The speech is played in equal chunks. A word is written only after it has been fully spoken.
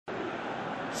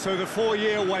So the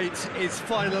 4-year wait is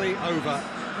finally over.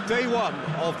 Day one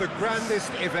of the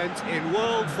grandest event in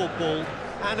world football,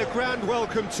 and a grand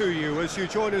welcome to you as you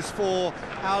join us for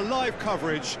our live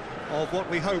coverage of what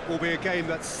we hope will be a game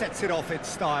that sets it off in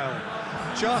style.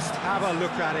 Just have a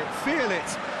look at it, feel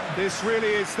it. This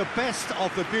really is the best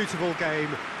of the beautiful game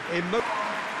in the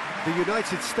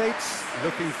United States,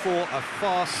 looking for a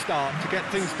fast start to get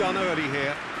things done early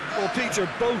here. Well, Peter,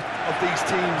 both of these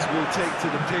teams will take to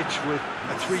the pitch with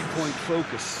a three-point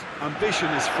focus. Ambition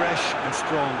is fresh and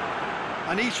strong,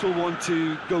 and each will want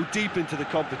to go deep into the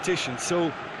competition, so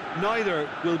neither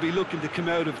will be looking to come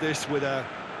out of this with a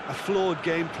flawed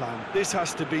game plan. This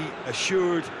has to be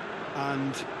assured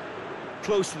and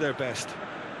close to their best.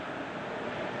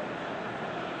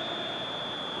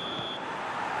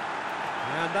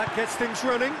 And that gets things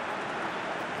running.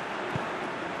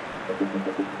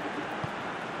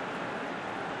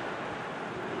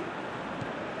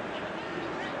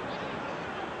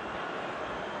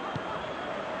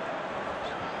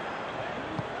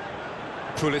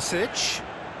 Pulisic.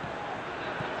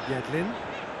 Yedlin.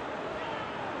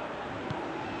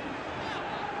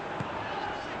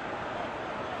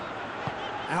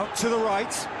 Out to the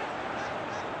right.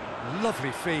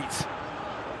 Lovely feet.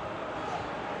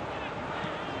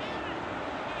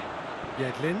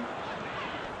 Yedlin.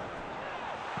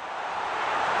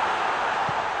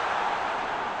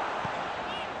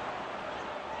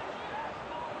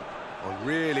 Oh,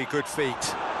 really good feet.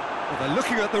 Well, they're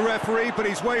looking at the referee, but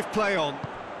he's waved play on.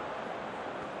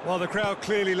 Well, the crowd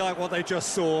clearly like what they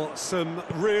just saw. Some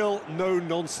real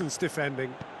no-nonsense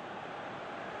defending.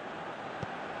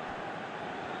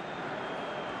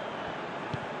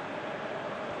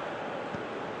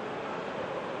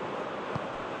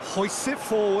 Hoists it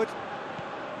forward.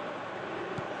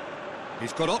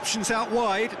 He's got options out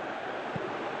wide.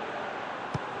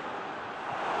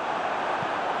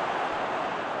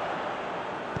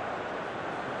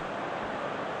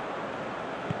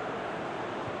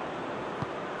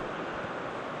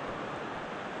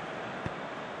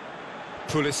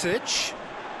 Pulisic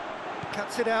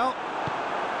cuts it out.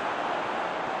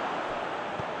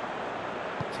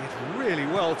 Did really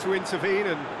well to intervene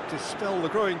and dispel the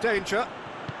growing danger.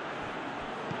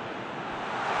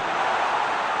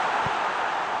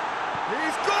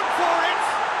 He's gone for it!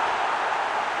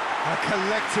 A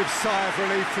collective sigh of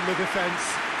relief from the defence.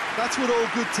 That's what all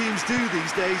good teams do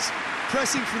these days.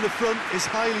 Pressing from the front is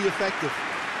highly effective.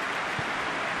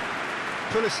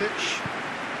 Pulisic.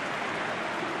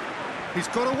 He's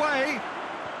got away.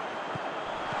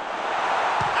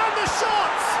 And the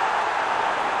shot!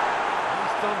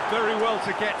 He's done very well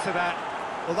to get to that.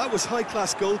 Well, that was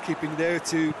high-class goalkeeping there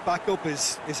to back up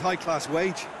his high-class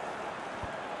wage.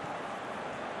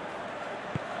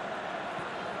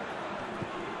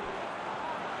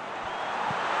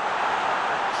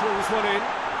 Drills one in.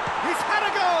 He's had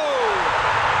a goal!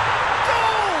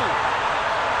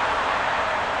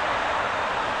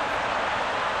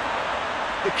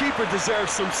 The keeper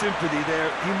deserves some sympathy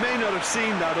there. He may not have seen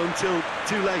that until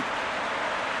too late.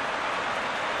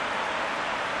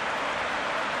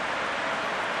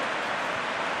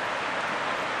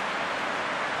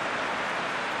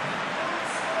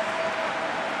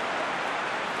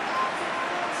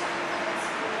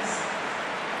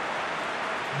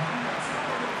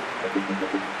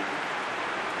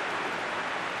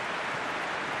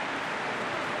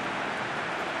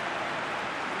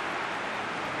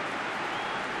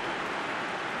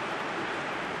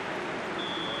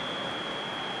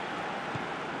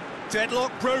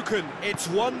 Deadlock broken, it's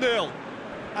 1-0.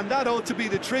 And that ought to be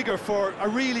the trigger for a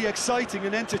really exciting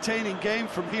and entertaining game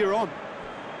from here on.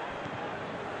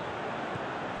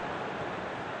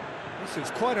 This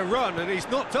is quite a run, and he's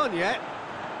not done yet.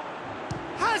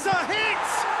 Has a hit!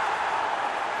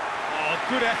 Oh,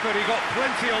 good effort, he got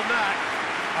plenty on that.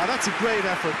 Ah, that's a great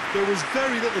effort. There was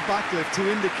very little backlift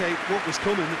to indicate what was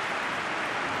coming.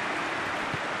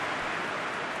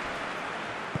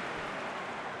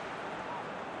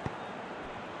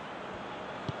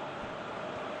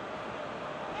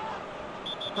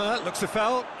 Well, that looks a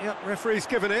foul. Yep, referee's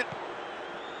given it.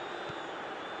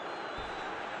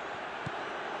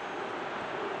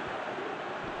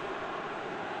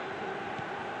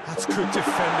 That's good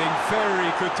defending,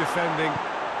 very good defending.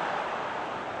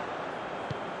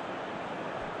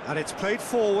 And it's played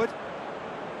forward.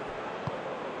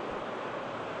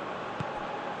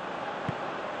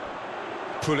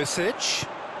 Pulisic.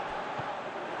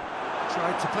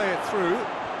 Tried to play it through.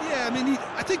 Yeah, I mean,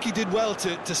 I think he did well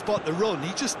to spot the run.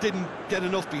 He just didn't get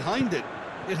enough behind it.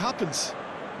 It happens.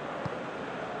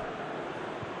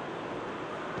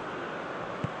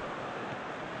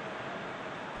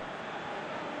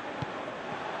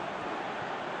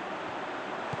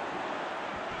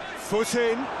 Foot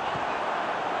in.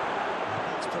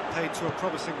 That's put paid to a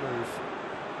promising move.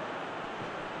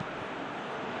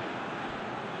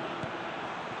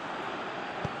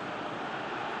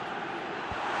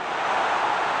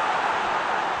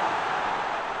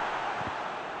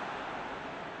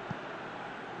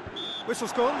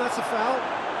 Whistle's gone, that's a foul.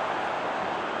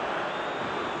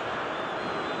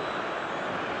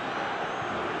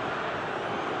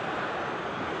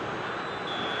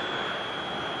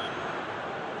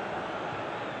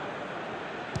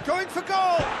 Going for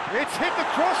goal! It's hit the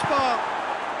crossbar!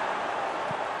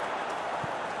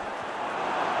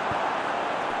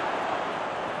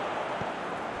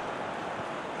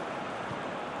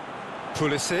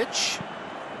 Pulisic.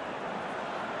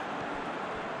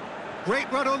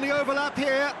 Great run on the overlap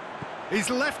here. He's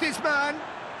left his man.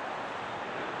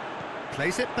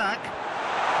 Plays it back.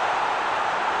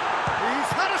 He's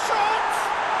had a shot!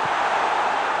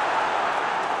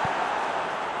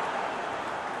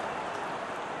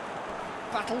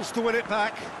 Battles to win it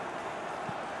back.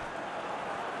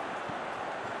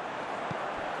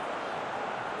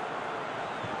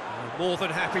 More than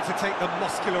happy to take the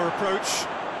muscular approach.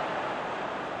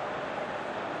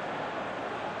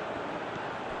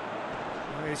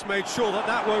 He's made sure that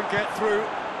that won't get through.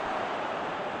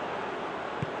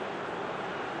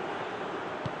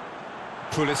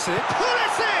 Pulisic.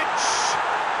 Pulisic!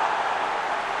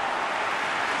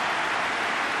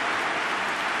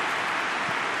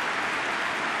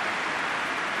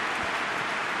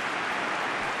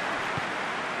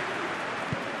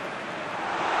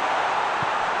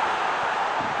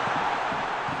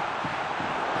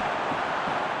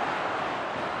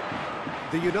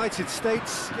 The United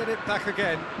States get it back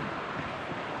again.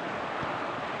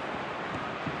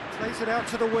 Plays it out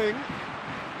to the wing.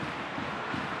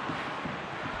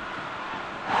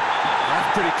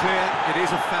 That's pretty clear, it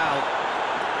is a foul.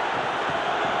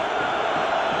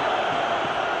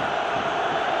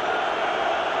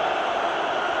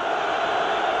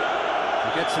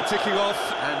 He gets the ticking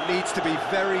off and needs to be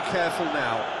very careful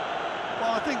now.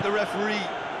 Well, I think the referee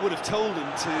would have told him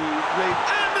to raise...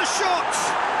 And the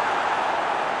shot!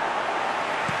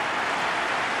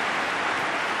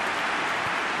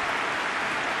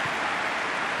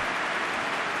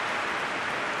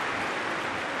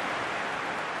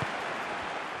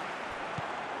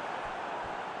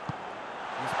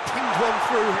 One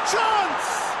through, chance!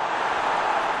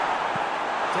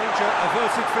 Danger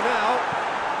averted for now.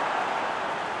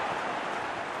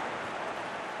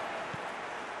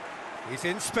 He's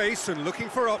in space and looking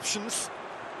for options.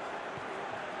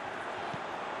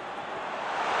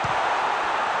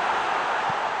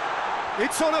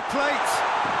 It's on a plate,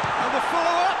 and the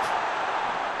follow-up.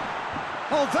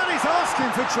 Oh, that is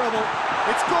asking for trouble.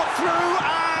 It's got through,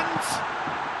 and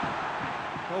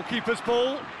goalkeeper's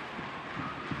ball.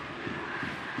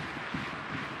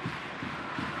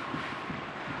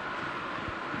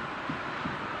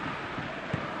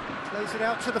 Plays it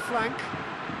out to the flank.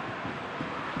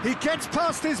 He gets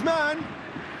past his man.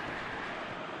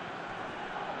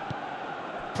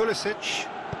 Pulisic.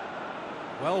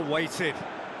 Well weighted.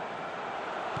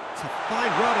 It's a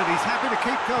fine run and he's happy to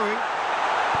keep going.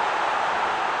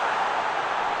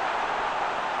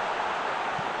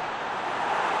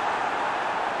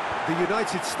 The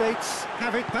United States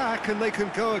have it back and they can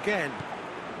go again.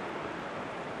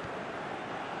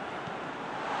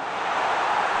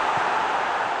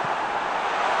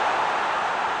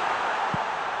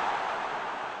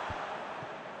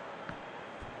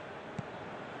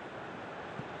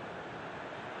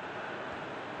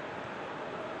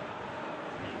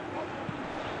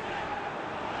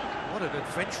 What an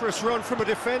adventurous run from a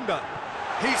defender.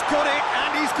 He's got it,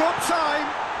 and he's got time.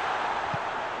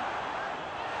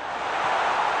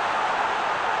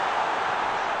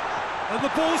 And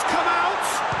the ball's come out.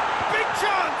 Big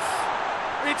chance.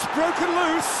 It's broken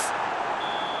loose.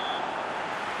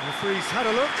 The referee's had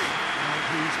a look, and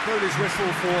he's blown his whistle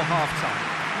for half-time.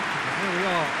 And there we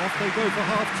are, off they go for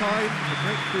half-time. The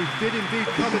breakthrough did indeed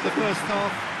come in the first half.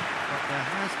 But there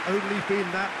has only been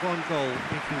that one goal.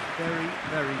 It is very,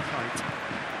 very tight.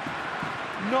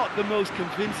 Not the most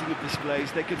convincing of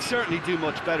displays. They could certainly do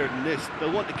much better than this.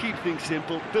 They'll want to keep things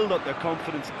simple, build up their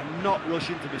confidence and not rush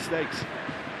into mistakes.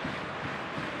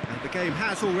 And the game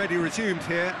has already resumed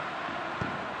here.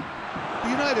 The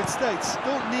United States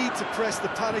don't need to press the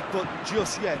panic button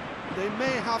just yet. They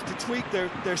may have to tweak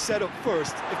their setup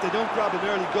first if they don't grab an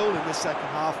early goal in this second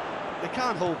half. They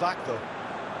can't hold back though.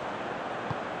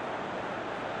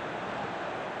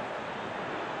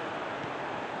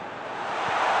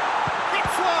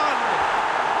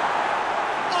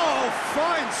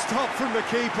 Fine stop from the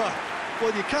keeper.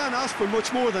 Well, you can't ask for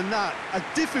much more than that. A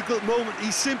difficult moment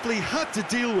he simply had to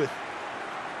deal with.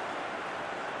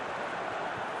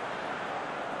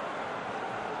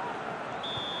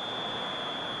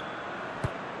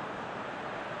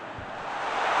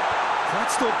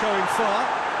 That's not going far.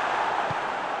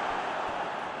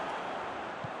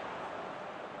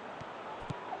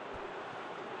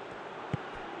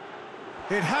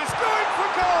 It has going for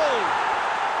goal!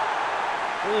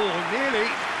 Oh, nearly.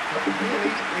 But nearly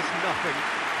is nothing.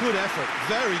 Good effort,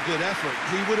 very good effort.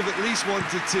 He would have at least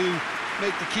wanted to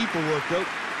make the keeper work, though.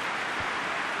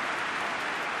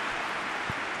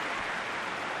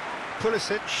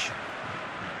 Pulisic.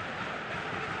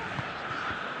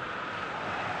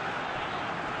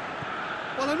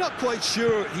 Well, I'm not quite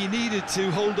sure he needed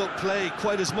to hold up play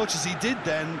quite as much as he did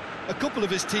then. A couple of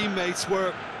his teammates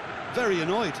were very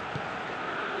annoyed.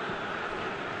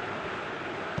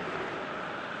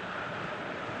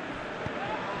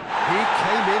 He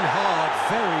came in hard,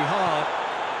 very hard.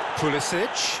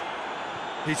 Pulisic.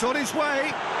 He's on his way.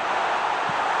 He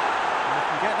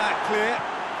can get that clear.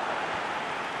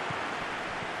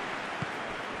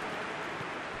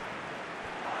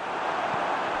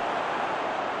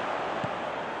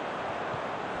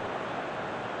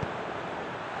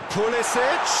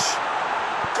 Pulisic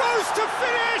goes to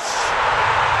finish,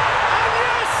 and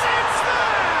yes, it's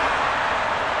there!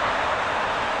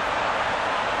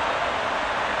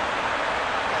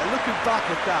 Yeah, looking back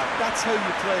at that, that's how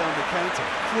you play on the counter.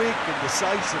 Quick and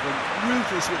decisive and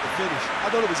ruthless with the finish.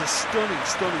 I thought it was a stunning,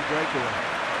 stunning breakaway.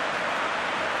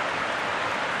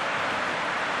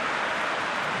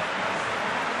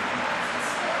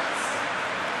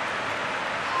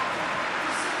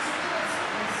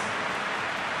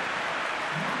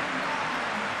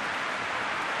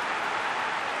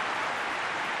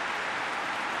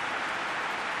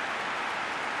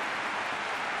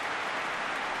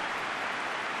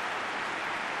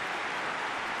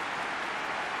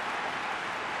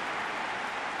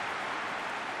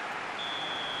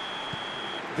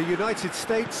 The United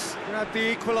States grab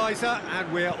the equaliser,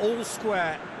 and we're all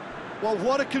square. Well,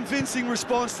 what a convincing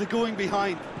response to going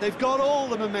behind. They've got all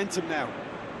the momentum now.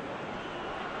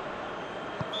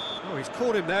 Oh, he's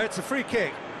caught him there. It's a free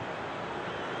kick.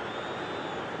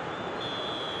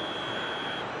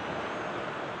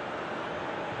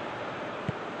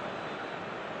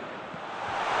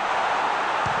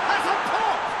 That's a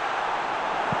pop!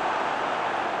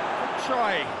 Good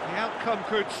try. The outcome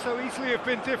could so easily have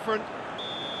been different.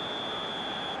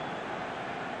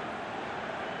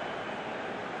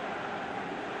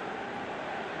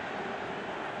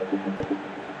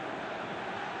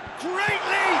 Great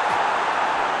leap!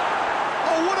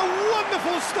 Oh, what a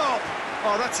wonderful stop!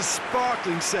 Oh, that's a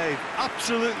sparkling save.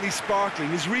 Absolutely sparkling.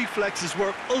 His reflexes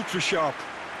were ultra sharp.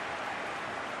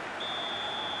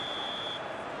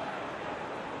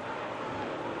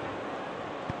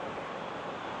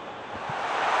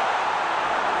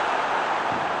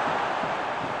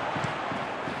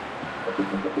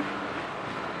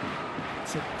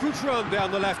 It's a good run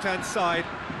down the left-hand side.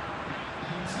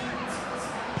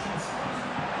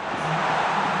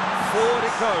 Forward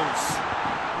it goes.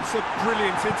 It's a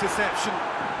brilliant interception.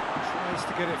 Tries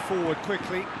to get it forward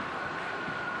quickly.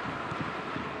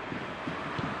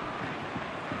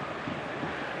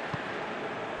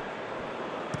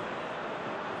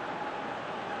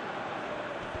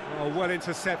 Oh, well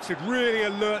intercepted, really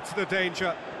alert to the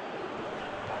danger.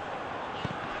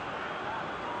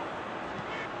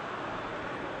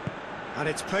 And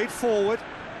it's played forward.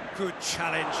 Good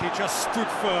challenge, he just stood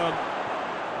firm.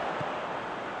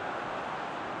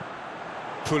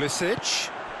 Pulisic.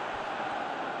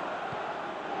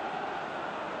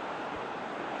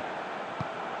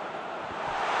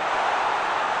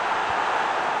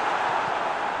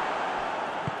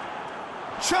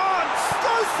 Chance!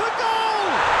 Goes for goal!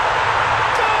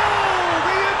 Goal!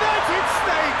 The United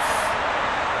States!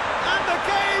 And the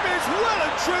game is well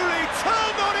and truly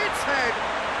turned on its head.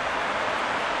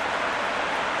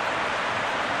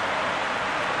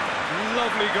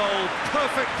 Lovely goal,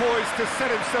 perfect poise to set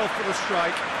himself for the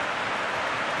strike.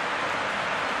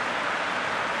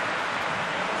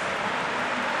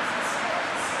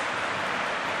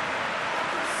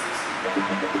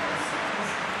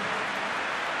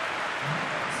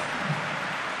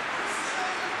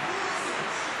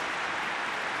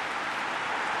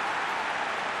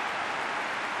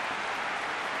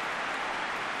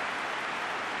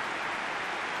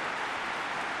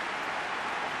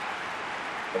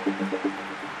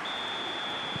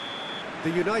 The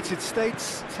United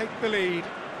States take the lead.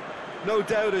 No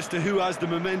doubt as to who has the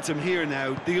momentum here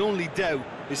now. The only doubt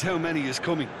is how many is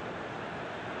coming.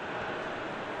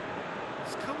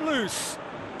 It's come loose.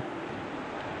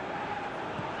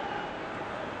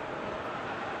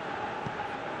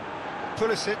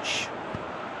 Pulisic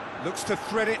looks to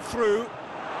thread it through.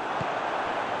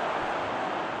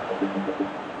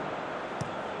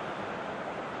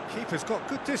 Keeper's got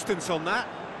good distance on that.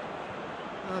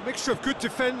 A mixture of good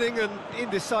defending and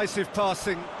indecisive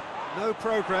passing. No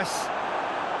progress.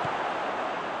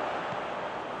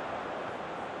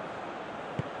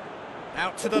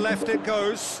 Out to the left it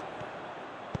goes.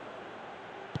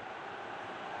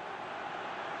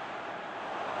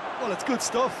 Well, it's good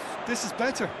stuff. This is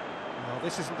better. Well,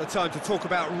 this isn't the time to talk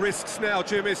about risks now,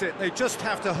 Jim, is it? They just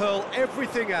have to hurl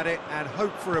everything at it and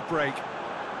hope for a break.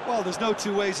 Well, there's no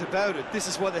two ways about it. This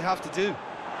is what they have to do.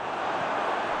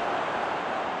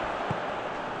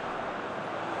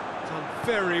 Done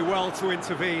very well to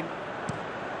intervene.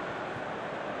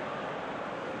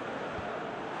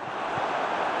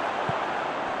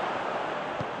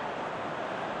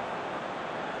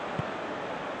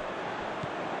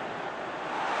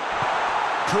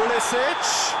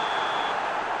 Pulisic.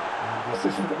 And the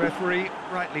assistant referee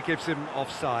rightly gives him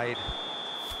offside.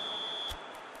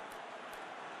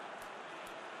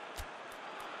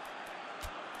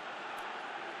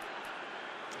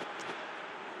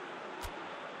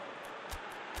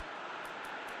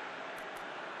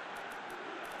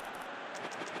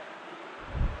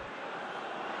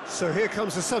 So here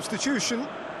comes a substitution.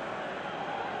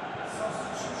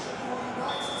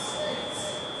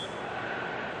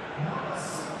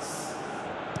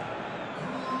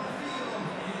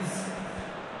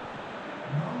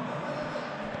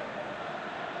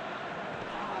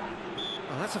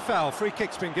 Well, that's a foul. Free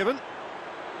kick's been given.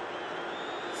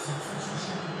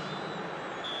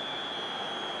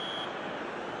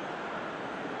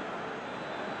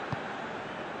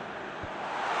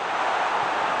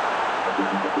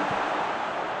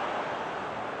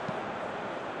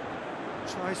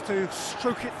 Tries to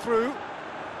stroke it through.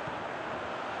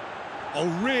 Oh,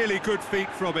 really good feet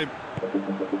from him.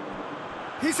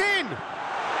 He's in! Good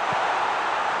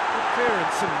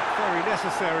clearance and very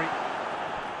necessary.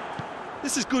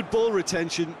 This is good ball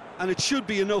retention, and it should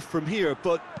be enough from here,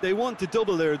 but they want to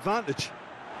double their advantage.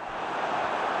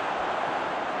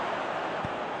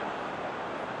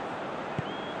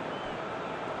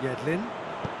 Yedlin.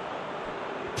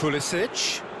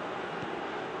 Pulisic.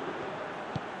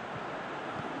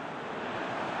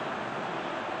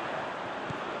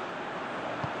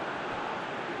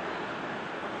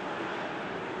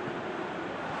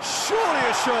 Surely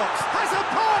a shot. Has a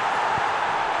pop!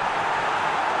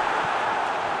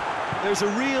 There's a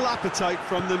real appetite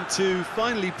from them to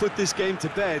finally put this game to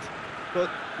bed, but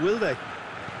will they?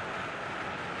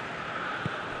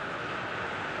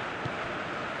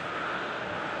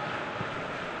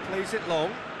 Plays it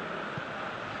long.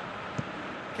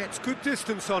 Gets good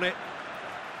distance on it.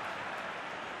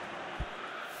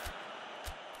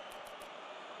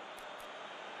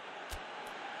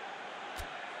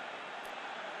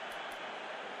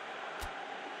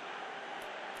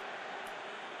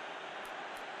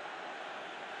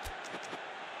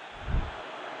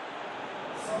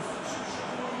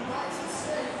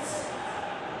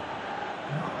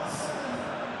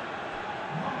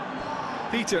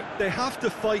 Peter, they have to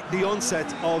fight the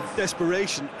onset of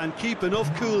desperation and keep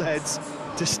enough cool heads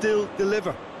to still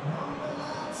deliver.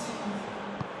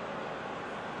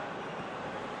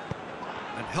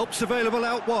 And help's available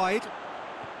out wide.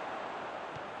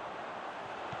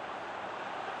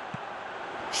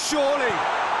 Surely!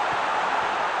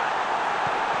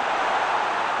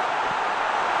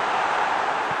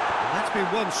 And that's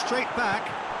been won straight back.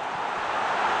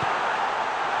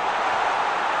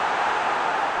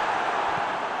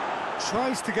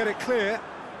 Tries to get it clear.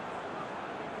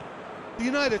 The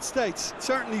United States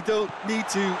certainly don't need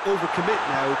to overcommit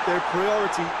now. Their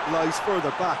priority lies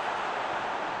further back.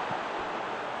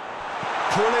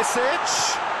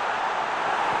 Pulisic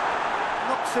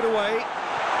knocks it away.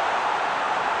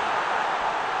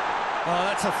 Oh,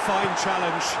 that's a fine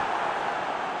challenge.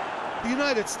 The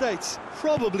United States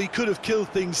probably could have killed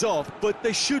things off, but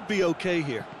they should be okay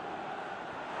here.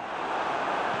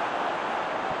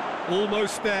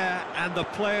 Almost there, and the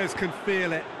players can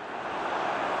feel it.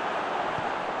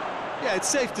 Yeah, it's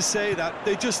safe to say that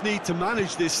they just need to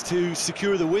manage this to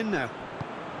secure the win now.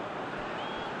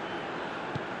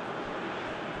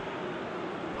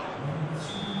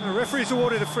 The referee's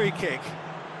awarded a free kick.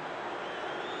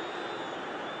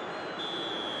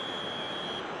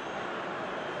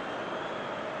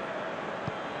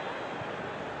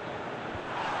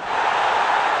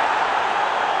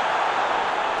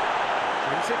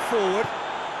 Brings it forward.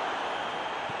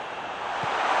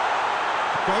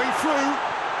 Going through.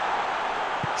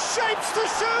 Shapes to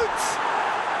shoot!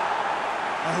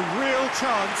 A real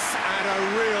chance and a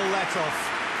real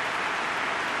let-off.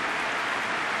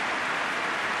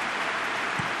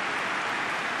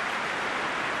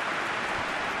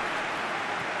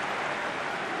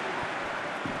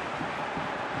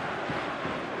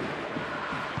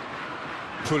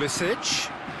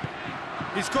 Pulisic.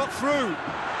 He's got through.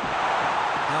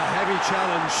 A heavy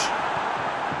challenge.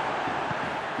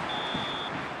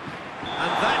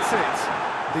 And that's it.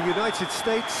 The United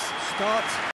States start